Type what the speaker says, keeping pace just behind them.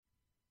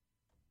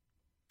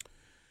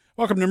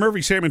Welcome to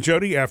Murphy, Sam, and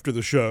Jody after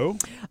the show.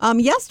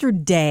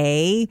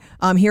 Yesterday,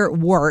 here at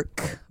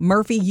work,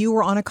 Murphy, you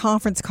were on a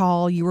conference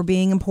call. You were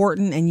being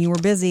important and you were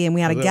busy, and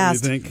we had a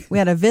guest. We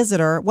had a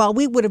visitor. Well,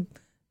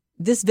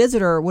 this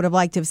visitor would have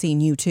liked to have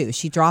seen you too.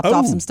 She dropped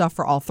off some stuff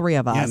for all three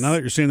of us. Yeah, now that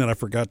you're saying that, I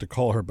forgot to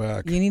call her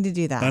back. You need to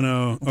do that. I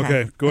know.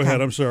 Okay, go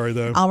ahead. I'm sorry,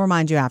 though. I'll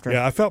remind you after.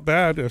 Yeah, I felt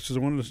bad. I just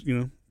wanted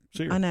to,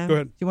 see her. I know. Go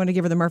ahead. You want to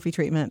give her the Murphy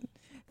treatment?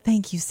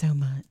 Thank you so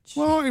much.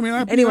 Well, I mean,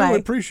 anyway, I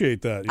would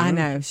appreciate that. I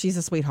know. She's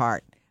a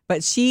sweetheart.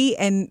 But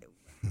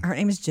her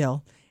name is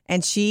Jill,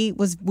 and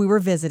we were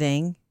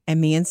visiting, and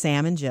me and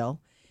Sam and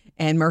Jill,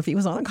 and Murphy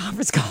was on a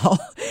conference call.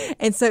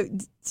 And so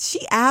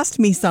she asked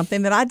me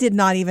something that I did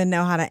not even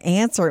know how to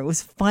answer. It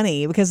was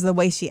funny because of the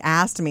way she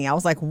asked me. I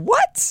was like,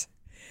 what?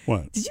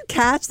 What? Did you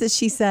catch that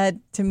she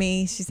said to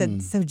me? She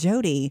said, so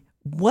Jody,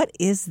 what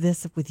is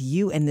this with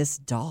you and this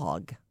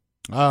dog?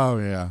 Oh,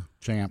 yeah.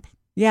 Champ.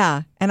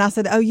 Yeah. And I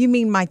said, oh, you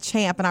mean my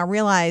Champ? And I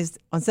realized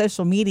on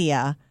social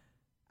media,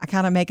 I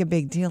kind of make a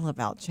big deal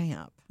about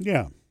Champ.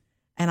 Yeah.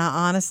 And I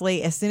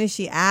honestly, as soon as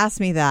she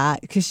asked me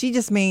that, because she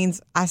just means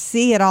I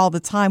see it all the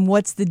time.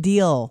 What's the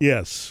deal?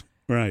 Yes.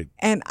 Right.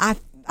 And I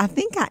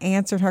think I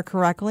answered her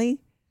correctly.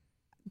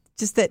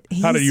 Just that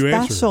he's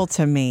special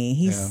to me.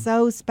 He's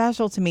so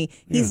special to me.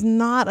 He's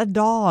not a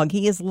dog.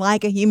 He is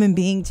like a human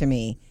being to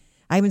me.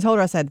 I even told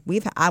her, I said,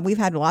 we've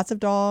had lots of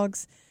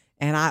dogs,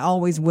 and I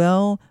always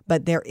will,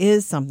 but there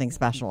is something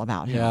special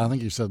about him. Yeah, I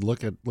think you said,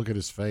 look at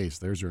his face.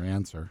 There's your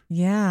answer.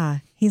 Yeah,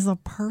 he's a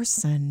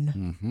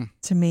person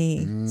to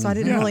me. So I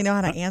didn't really know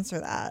how to answer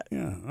that.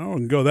 Yeah, I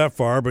wouldn't go that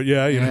far, but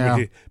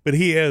but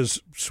he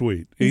is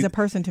sweet. He's a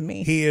person to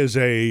me. He is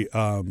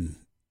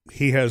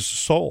he has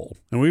soul.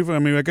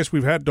 And I guess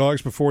we've had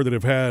dogs before that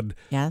have had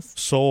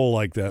soul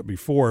like that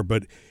before,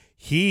 but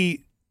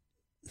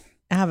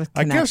I have a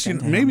connection.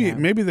 I guess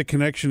maybe the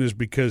connection is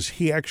because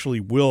he actually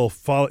will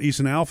follow. He's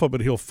an alpha, but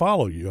he'll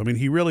follow you. I mean,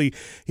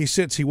 he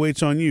sits, he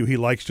waits on you. He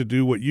likes to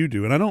do what you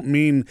do, and I don't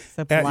mean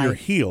at your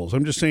heels.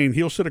 I'm just saying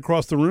he'll sit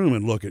across the room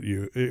and look at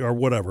you or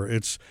whatever.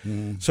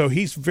 So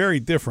he's very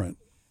different.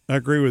 I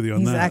agree with you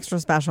on that. He's extra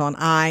special, and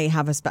I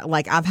have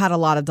I've had a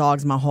lot of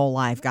dogs my whole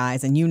life,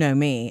 guys, and you know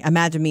me.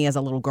 Imagine me as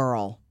a little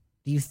girl.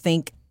 Do you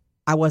think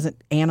I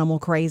wasn't animal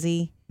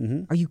crazy?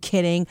 Are you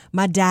kidding?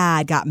 My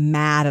dad got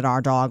mad at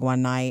our dog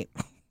one night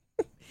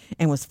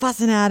and was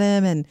fussing at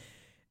him, and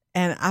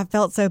I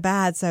felt so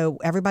bad. So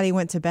everybody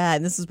went to bed,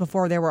 and this was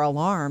before there were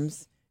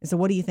alarms. And so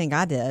what do you think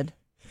I did?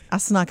 I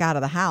snuck out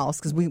of the house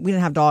because we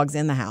didn't have dogs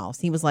in the house.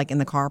 He was like in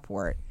the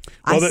carport.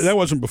 Well, that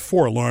wasn't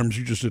before alarms.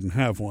 You just didn't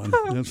have one.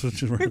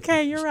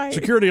 Okay, you're right.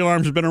 Security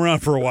alarms have been around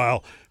for a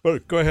while.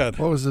 But go ahead.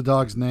 What was the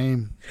dog's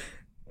name?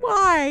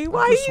 Why?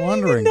 Why do you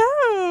even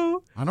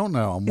know? I don't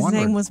know. His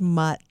name was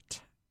Mutt.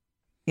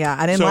 Yeah,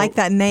 I didn't like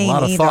that name either.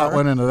 A lot of thought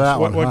went into that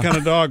one. What kind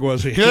of dog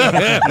was he?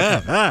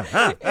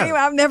 Anyway,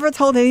 I've never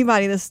told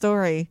anybody this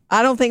story.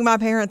 I don't think my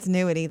parents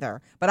knew it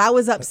either. But I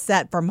was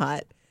upset for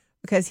Mutt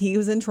because he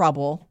was in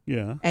trouble.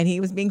 Yeah. And he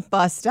was being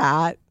fussed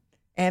at.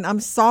 And I'm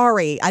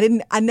sorry.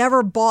 I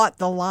never bought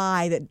the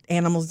lie that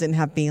animals didn't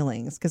have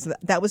feelings because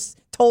that was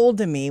told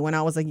to me when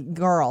I was a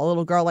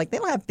little girl. Like, they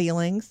don't have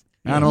feelings.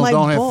 Animals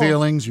don't have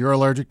feelings. You're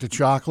allergic to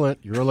chocolate.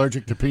 You're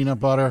allergic to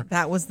peanut butter.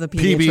 That was the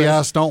pediatrician.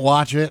 PBS, don't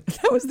watch it.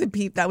 That was the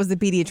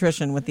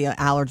pediatrician with the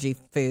allergy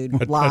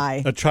food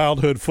lie. A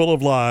childhood full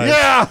of lies.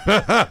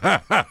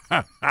 Yeah.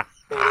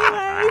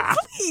 Anyway,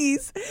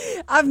 please.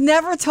 I've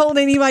never told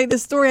anybody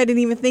this story. I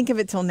didn't even think of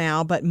it till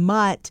now. But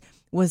Mutt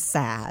was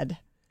sad.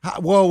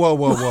 Whoa.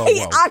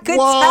 I could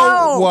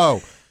tell.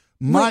 Whoa.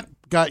 Mutt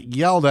got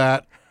yelled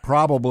at,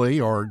 probably,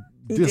 or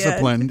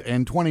disciplined,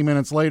 and 20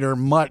 minutes later,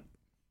 Mutt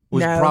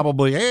was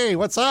probably, hey,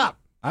 what's up?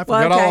 I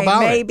forgot all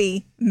about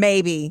it.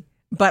 Maybe.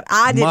 But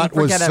I didn't Mutt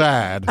forget was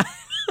sad.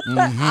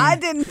 I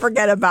didn't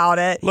forget about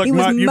it. Look,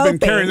 Mutt, you've been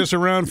carrying this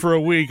around for a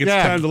week. It's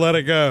time to let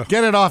it go.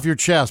 Get it off your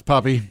chest,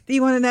 puppy. Do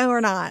you want to know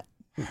or not?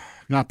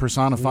 Not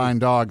personifying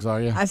dogs,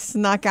 are you? I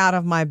snuck out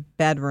of my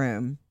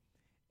bedroom.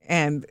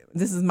 And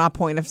this is my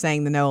point of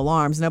saying the no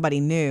alarms. Nobody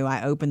knew.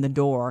 I opened the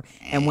door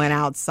and went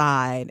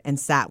outside and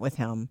sat with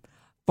him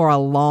for a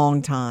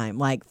long time,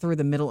 like through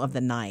the middle of the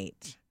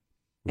night.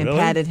 And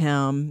petted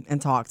him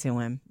and talked to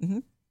him.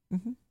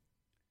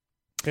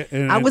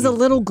 I was a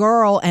little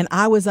girl, and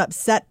I was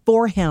upset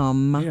for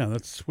him. Yeah,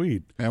 that's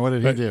sweet. And what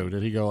did he do?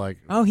 Did he go like,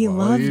 oh, he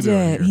loved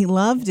it. He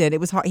loved it. It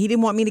was hard. He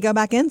didn't want me to go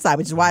back inside,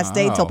 which is why I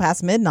stayed till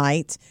past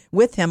midnight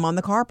with him on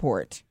the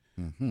carport.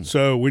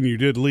 So when you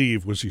did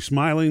leave, was he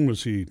smiling?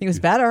 Was he? He was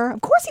better.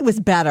 Of course he was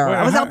better.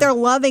 I was out there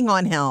loving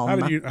on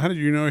him. How did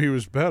you know he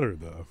was better,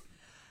 though?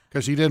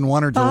 Because he didn't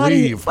want her to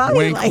leave.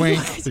 Wink,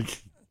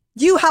 wink.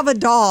 You have a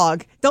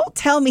dog. Don't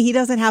tell me he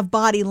doesn't have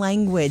body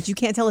language. You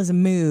can't tell his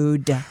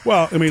mood.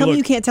 Well, I mean, tell me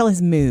you can't tell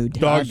his mood.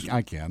 Dogs,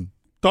 I can.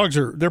 Dogs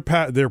they're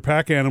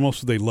pack animals,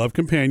 so they love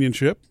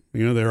companionship.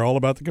 They're all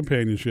about the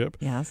companionship.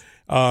 Yes.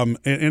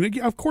 And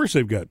of course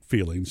they've got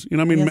feelings.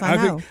 I mean, yes, I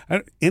think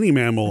any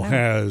mammal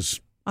has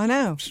I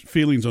know.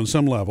 Feelings on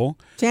some level.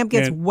 Champ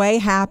gets way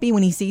happy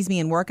when he sees me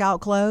in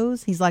workout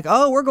clothes. He's like,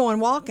 oh, we're going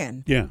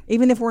walking. Yeah.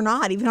 Even if we're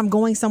not. Even if I'm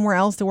going somewhere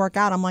else to work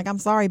out. I'm like, I'm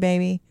sorry,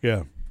 baby.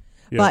 Yeah.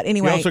 But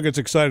anyway. He also gets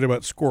excited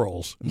about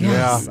squirrels.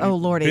 Yes. Yeah. Oh,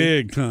 Lordy.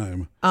 Big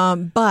time.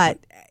 But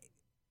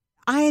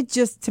I had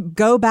just, to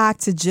go back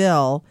to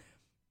Jill,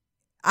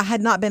 I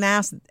had not been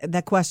asked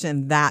that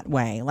question that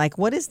way. Like,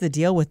 what is the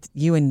deal with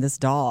you and this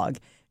dog?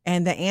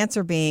 And the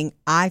answer being,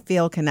 I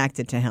feel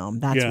connected to him.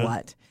 That's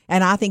what.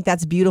 And I think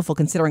that's beautiful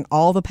considering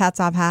all the pets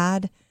I've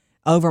had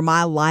over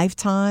my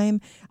lifetime.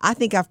 I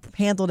think I've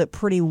handled it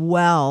pretty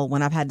well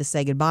when I've had to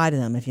say goodbye to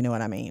them, if you know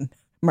what I mean.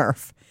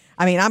 Murph.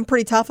 I mean, I'm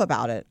pretty tough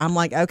about it. I'm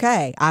like,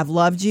 okay, I've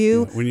loved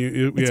you.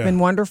 It's been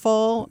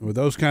wonderful. With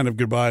those kind of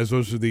goodbyes,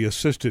 those are the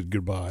assisted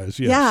goodbyes.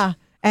 Yes. Yeah.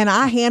 And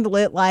I handle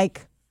it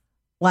like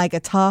a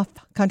tough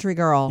country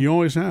girl. You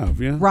always have,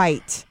 yeah.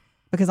 Right.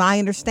 Because I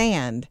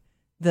understand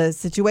the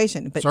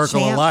situation. But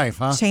Circle of life,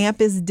 huh?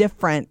 Champ is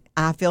different.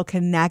 I feel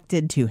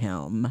connected to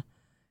him,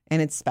 and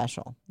it's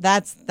special.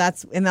 That's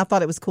and I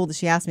thought it was cool that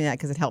she asked me that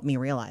because it helped me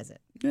realize it.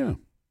 Yeah.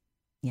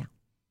 Yeah.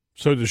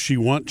 So does she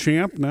want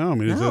Champ now? I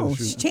mean, no,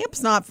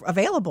 Champ's not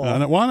available. I'm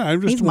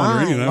just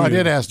wondering. Mine. I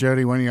did ask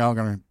Jody, when are y'all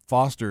going to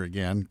foster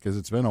again? Because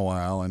it's been a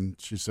while, and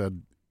she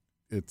said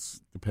it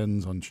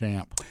depends on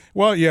Champ.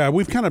 Well, yeah,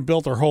 we've kind of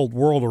built our whole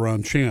world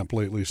around Champ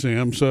lately,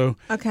 Sam. So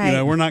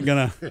okay, we're not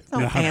gonna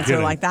answer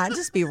like that.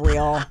 Just be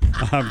real.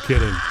 I'm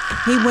kidding.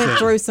 He went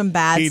through some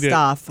bad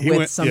stuff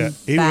with some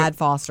bad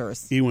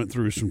fosters. He went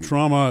through some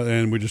trauma,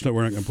 and we're not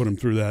going to put him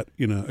through that.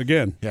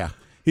 Again. Yeah,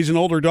 he's an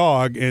older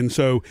dog, and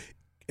so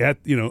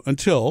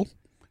until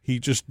he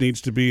just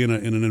needs to be in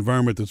an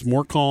environment that's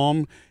more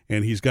calm,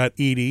 and he's got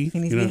Edie, he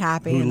needs to be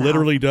happy, who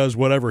literally does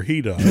whatever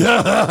he does. She's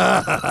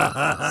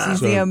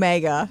the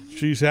Omega.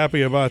 She's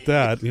happy about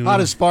that. How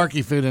does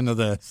Sparky fit into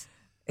this?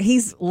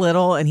 He's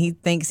little, and he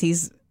thinks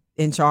he's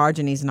in charge,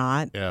 and he's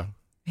not. Yeah,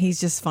 he's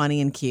just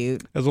funny and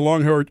cute. As a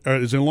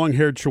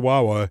long-haired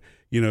Chihuahua,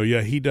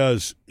 he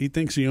does. He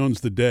thinks he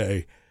owns the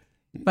day.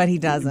 But he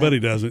doesn't. I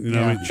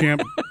mean,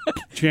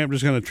 Champ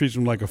just kind of treats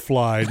him like a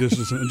fly.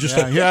 Just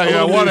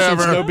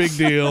whatever. No big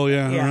deal.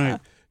 Yeah, right.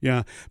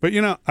 Yeah, but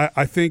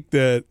I think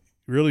that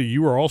really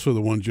you were also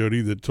the one,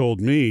 Jody, that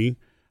told me.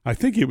 I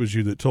think it was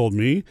you that told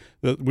me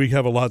that we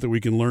have a lot that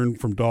we can learn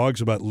from dogs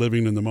about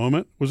living in the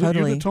moment. Was it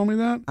you that told me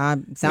that?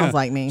 Sounds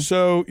like me.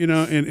 So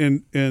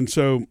and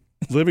so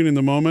living in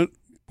the moment,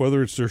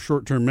 whether it's their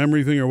short-term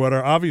memory thing or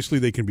whatever, obviously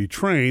they can be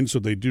trained, so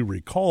they do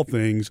recall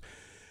things.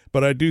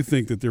 But I do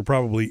think that they're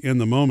probably in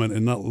the moment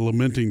and not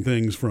lamenting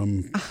things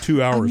from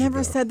 2 hours ago. I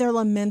never said they're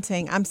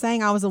lamenting. I'm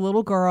saying I was a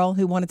little girl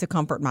who wanted to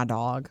comfort my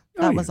dog.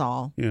 That was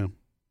all. Yeah.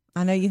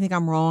 I know you think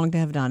I'm wrong to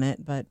have done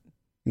it, but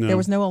there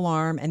was no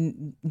alarm,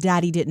 and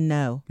Daddy didn't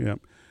know. Yeah.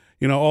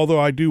 Although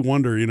I do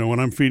wonder, when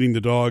I'm feeding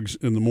the dogs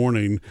in the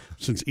morning,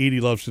 since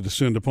Edie loves to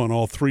descend upon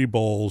all three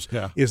bowls,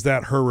 is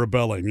that her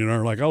rebelling?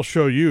 Like, I'll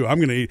show you. I'm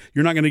going to eat.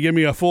 You're not going to give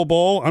me a full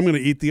bowl. I'm going to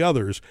eat the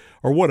others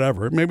or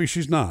whatever. Maybe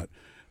she's not.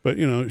 But,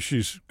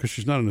 she's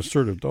not an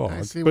assertive dog.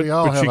 I see, we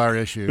all have our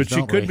issues, but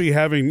she could be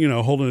having,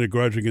 holding a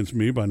grudge against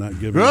me by not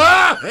giving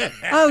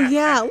Oh,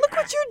 yeah. Look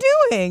what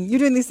you're doing. You're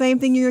doing the same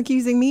thing you're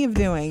accusing me of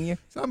doing.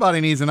 Somebody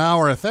needs an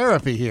hour of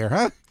therapy here,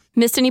 huh?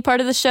 Missed any part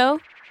of the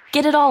show?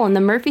 Get it all on the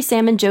Murphy,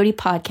 Sam, and Jody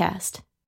podcast.